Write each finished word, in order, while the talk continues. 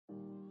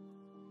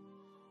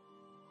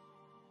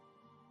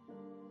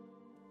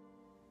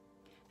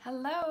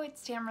Hello,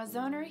 it's Tamara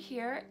Zoner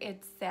here.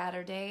 It's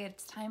Saturday.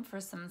 It's time for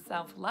some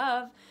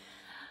self-love.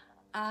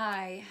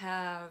 I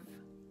have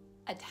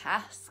a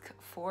task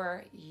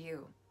for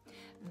you.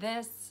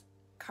 This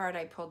card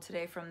I pulled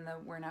today from the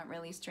We're Not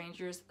Really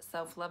Strangers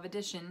Self-Love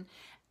Edition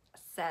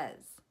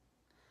says,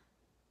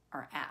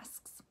 or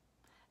asks,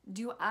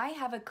 do I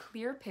have a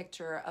clear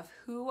picture of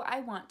who I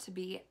want to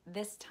be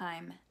this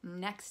time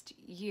next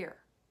year?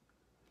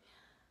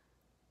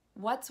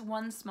 What's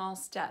one small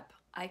step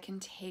I can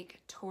take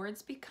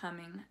towards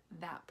becoming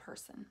that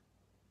person?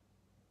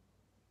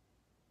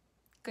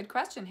 Good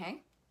question,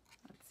 hey?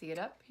 Let's see it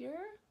up here.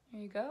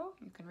 There you go.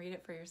 You can read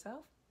it for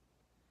yourself.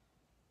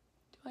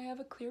 Do I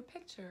have a clear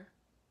picture?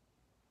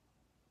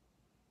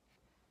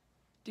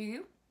 Do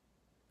you?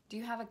 Do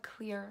you have a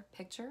clear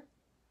picture?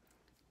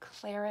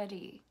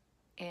 Clarity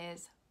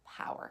is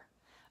power.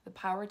 The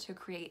power to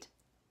create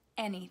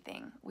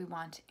anything we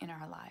want in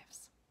our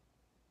lives.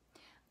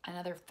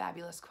 Another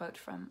fabulous quote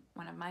from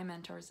one of my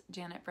mentors,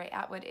 Janet Bray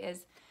Atwood,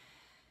 is,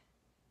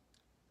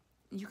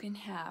 you can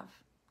have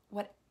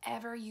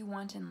whatever you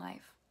want in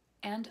life,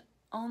 and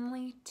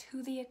only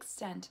to the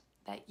extent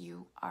that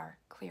you are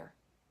clear.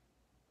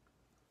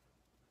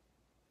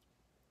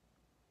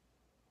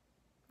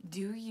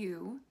 Do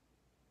you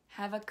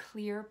have a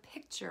clear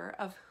picture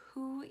of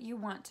who you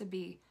want to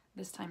be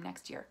this time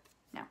next year?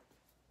 Now,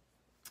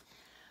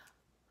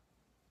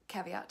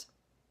 caveat.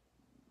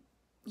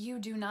 You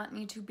do not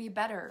need to be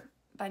better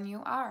than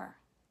you are.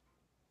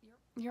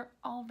 You're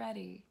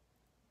already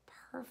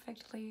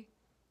perfectly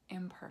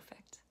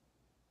imperfect.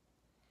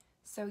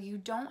 So you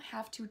don't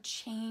have to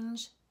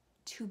change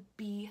to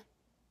be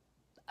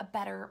a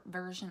better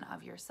version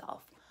of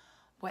yourself.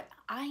 What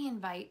I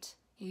invite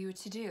you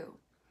to do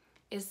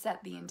is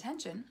set the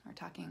intention, we're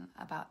talking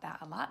about that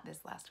a lot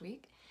this last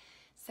week,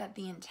 set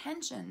the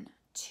intention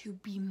to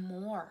be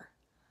more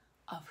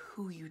of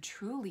who you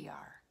truly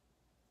are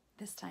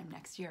this time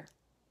next year.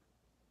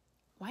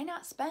 Why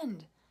not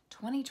spend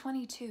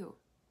 2022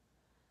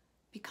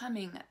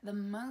 becoming the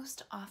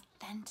most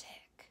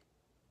authentic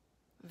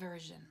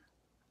version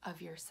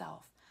of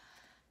yourself?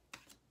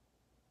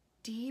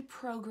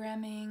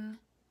 Deprogramming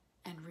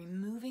and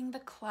removing the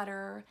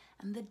clutter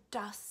and the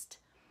dust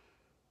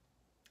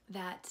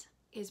that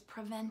is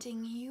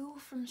preventing you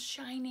from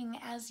shining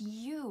as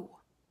you.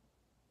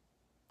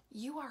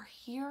 You are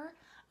here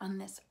on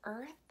this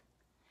earth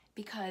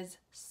because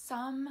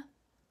some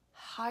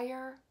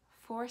higher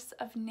force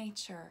of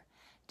nature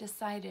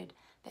decided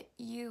that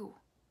you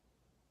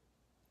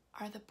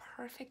are the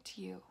perfect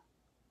you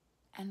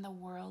and the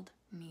world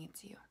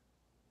needs you.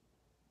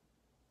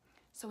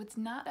 So it's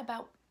not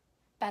about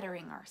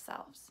bettering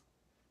ourselves.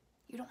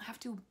 You don't have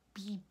to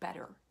be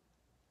better,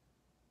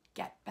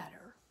 get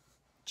better,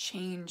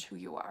 change who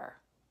you are.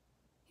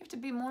 You have to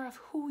be more of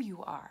who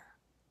you are.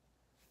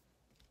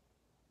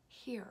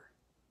 Here,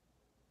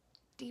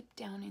 deep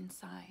down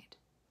inside,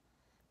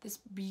 this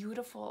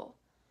beautiful,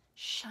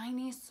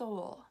 shiny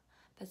soul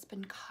that's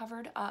been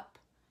covered up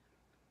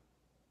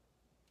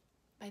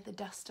by the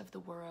dust of the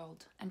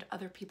world and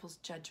other people's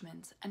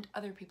judgments and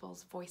other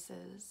people's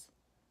voices.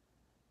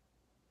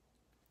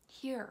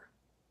 Here,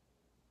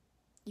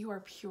 you are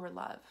pure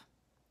love.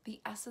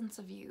 The essence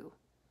of you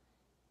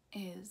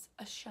is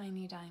a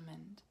shiny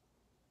diamond,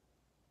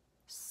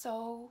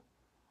 so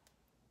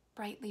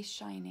brightly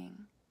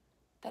shining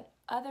that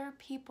other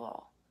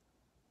people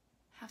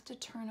have to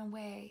turn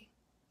away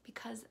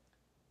because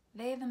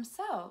they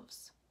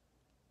themselves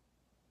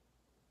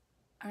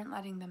aren't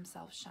letting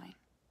themselves shine.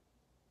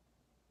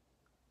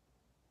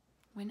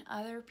 When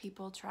other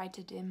people try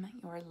to dim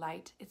your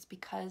light, it's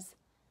because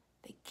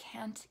they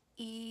can't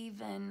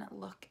even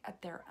look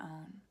at their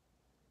own.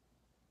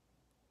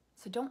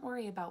 So don't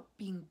worry about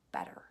being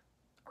better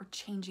or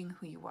changing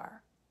who you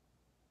are.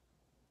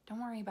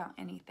 Don't worry about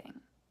anything.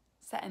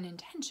 Set an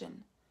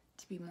intention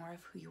to be more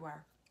of who you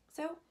are.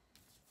 So,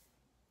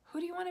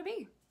 who do you want to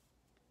be?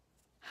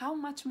 How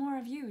much more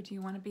of you do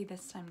you want to be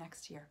this time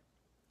next year?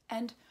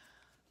 And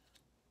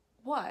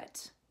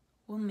what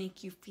will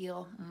make you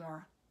feel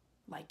more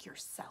like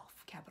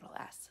yourself, capital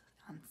S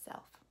on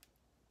self?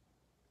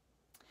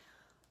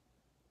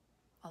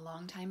 A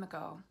long time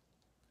ago,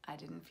 I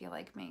didn't feel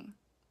like me,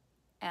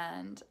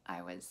 and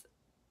I was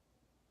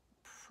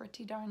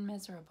pretty darn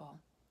miserable.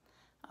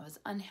 I was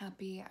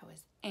unhappy, I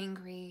was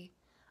angry,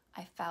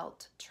 I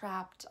felt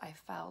trapped, I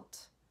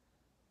felt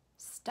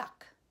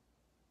stuck.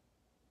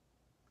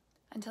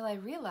 Until I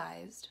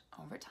realized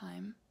over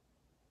time,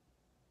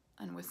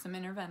 and with some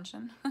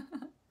intervention,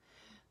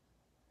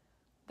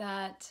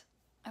 that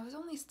I was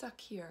only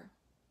stuck here.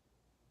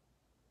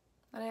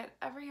 That I had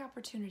every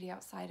opportunity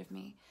outside of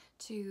me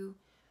to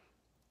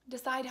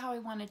decide how I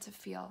wanted to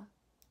feel.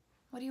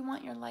 What do you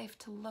want your life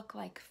to look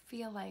like,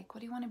 feel like? What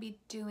do you want to be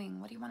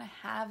doing? What do you want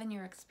to have in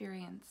your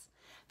experience?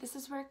 This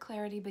is where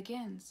clarity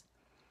begins.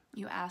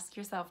 You ask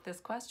yourself this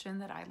question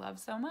that I love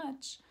so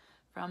much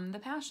from the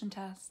Passion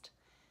Test.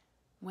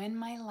 When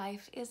my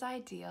life is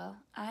ideal,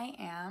 I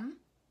am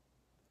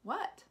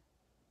what?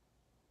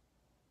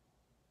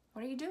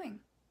 What are you doing?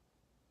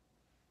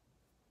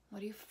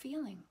 What are you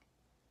feeling?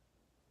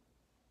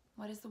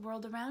 What does the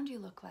world around you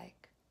look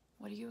like?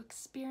 What are you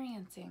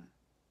experiencing?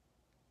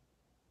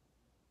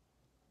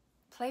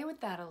 Play with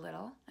that a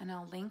little, and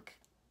I'll link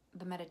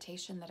the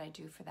meditation that I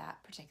do for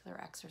that particular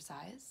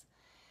exercise.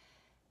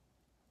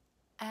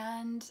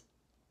 And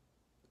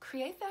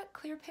create that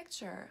clear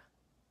picture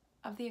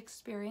of the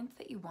experience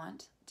that you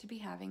want to be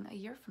having a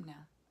year from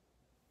now.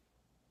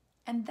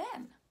 And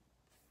then,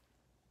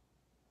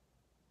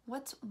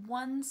 what's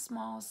one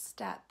small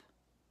step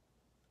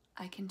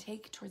I can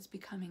take towards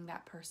becoming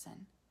that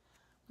person?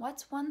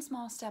 What's one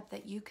small step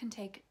that you can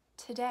take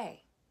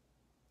today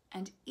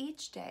and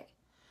each day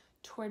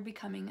toward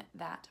becoming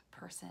that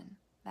person,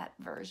 that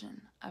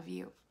version of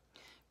you?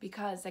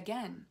 Because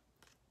again,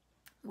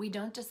 we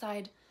don't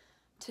decide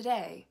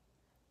today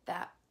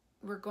that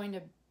we're going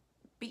to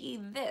be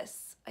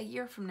this a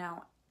year from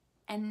now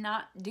and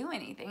not do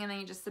anything, and then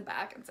you just sit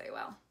back and say,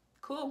 well,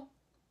 cool,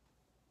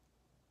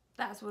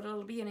 that's what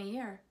it'll be in a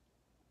year.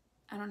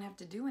 I don't have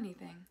to do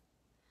anything,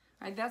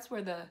 right? That's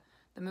where the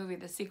movie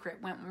The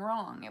Secret went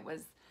wrong. It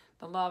was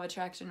the Law of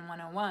Attraction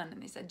 101,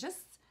 and they said just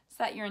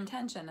set your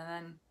intention and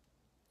then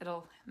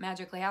it'll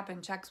magically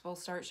happen. Checks will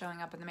start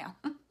showing up in the mail.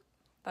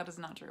 That is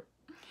not true.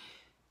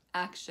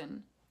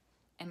 Action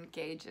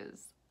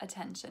engages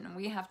attention.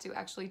 We have to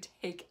actually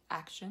take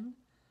action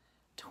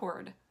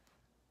toward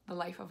the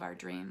life of our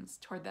dreams,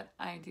 toward that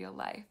ideal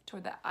life,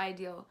 toward that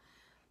ideal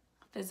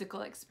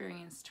physical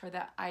experience, toward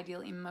that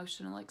ideal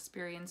emotional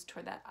experience,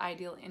 toward that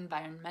ideal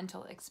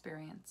environmental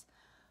experience.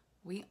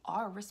 We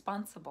are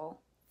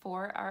responsible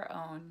for our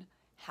own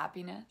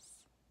happiness,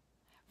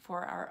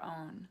 for our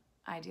own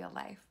ideal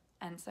life.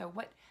 And so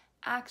what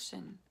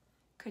action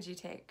could you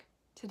take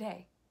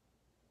today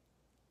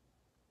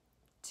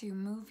to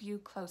move you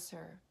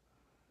closer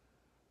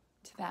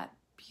to that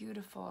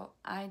beautiful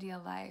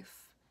ideal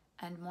life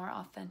and more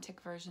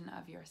authentic version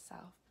of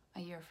yourself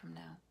a year from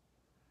now?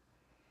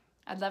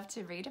 I'd love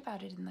to read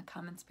about it in the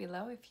comments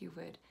below. If you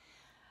would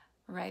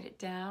write it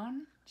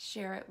down,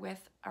 share it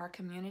with our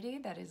community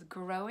that is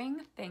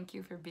growing. Thank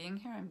you for being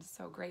here. I'm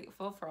so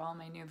grateful for all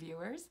my new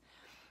viewers.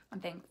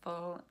 I'm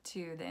thankful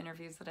to the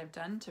interviews that I've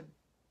done to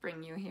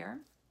bring you here.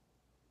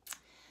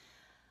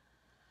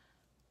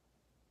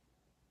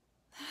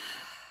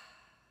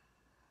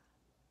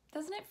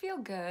 Doesn't it feel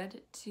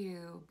good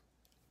to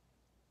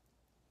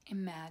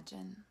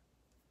imagine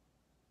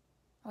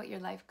what your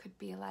life could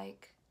be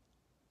like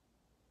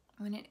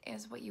when it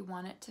is what you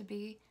want it to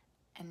be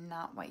and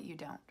not what you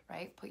don't,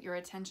 right? Put your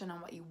attention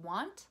on what you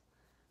want,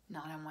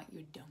 not on what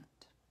you don't.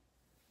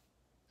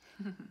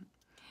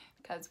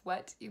 Because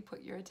what you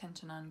put your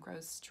attention on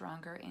grows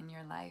stronger in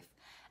your life.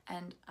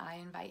 And I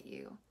invite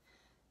you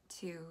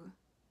to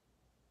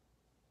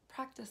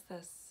practice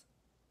this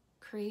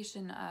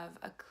creation of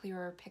a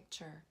clearer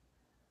picture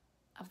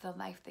of the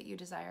life that you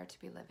desire to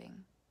be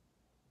living.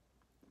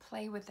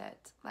 Play with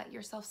it. Let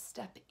yourself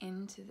step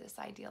into this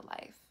ideal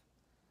life.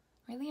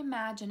 Really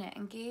imagine it.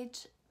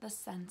 Engage the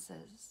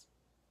senses.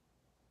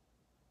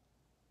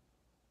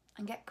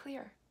 And get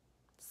clear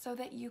so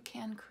that you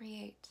can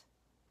create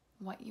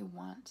what you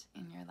want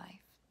in your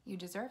life. You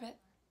deserve it.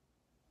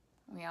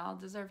 We all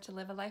deserve to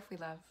live a life we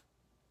love.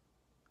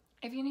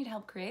 If you need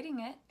help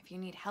creating it, if you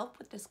need help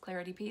with this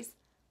clarity piece,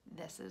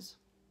 this is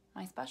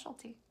my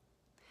specialty.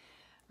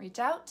 Reach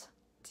out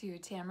to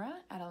Tamra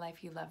at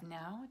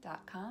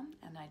alifeyoulovenow.com,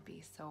 and I'd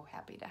be so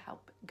happy to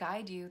help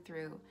guide you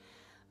through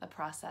the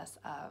process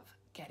of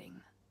getting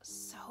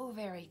so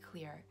very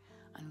clear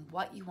on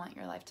what you want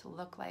your life to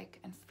look like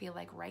and feel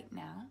like right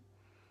now,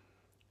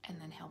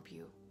 and then help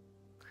you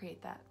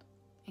create that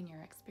in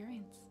your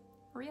experience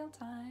real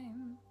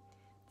time.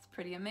 It's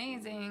pretty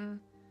amazing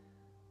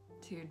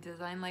to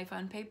design life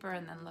on paper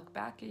and then look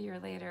back a year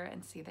later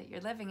and see that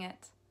you're living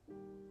it.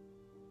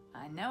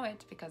 I know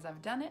it because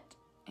I've done it,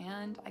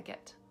 and I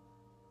get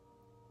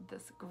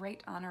this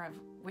great honor of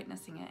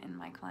witnessing it in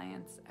my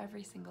clients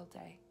every single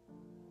day.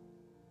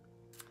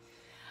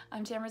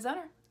 I'm Tamra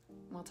Zoner.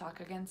 We'll talk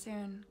again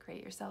soon.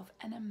 Create yourself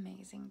an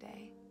amazing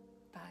day.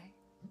 Bye.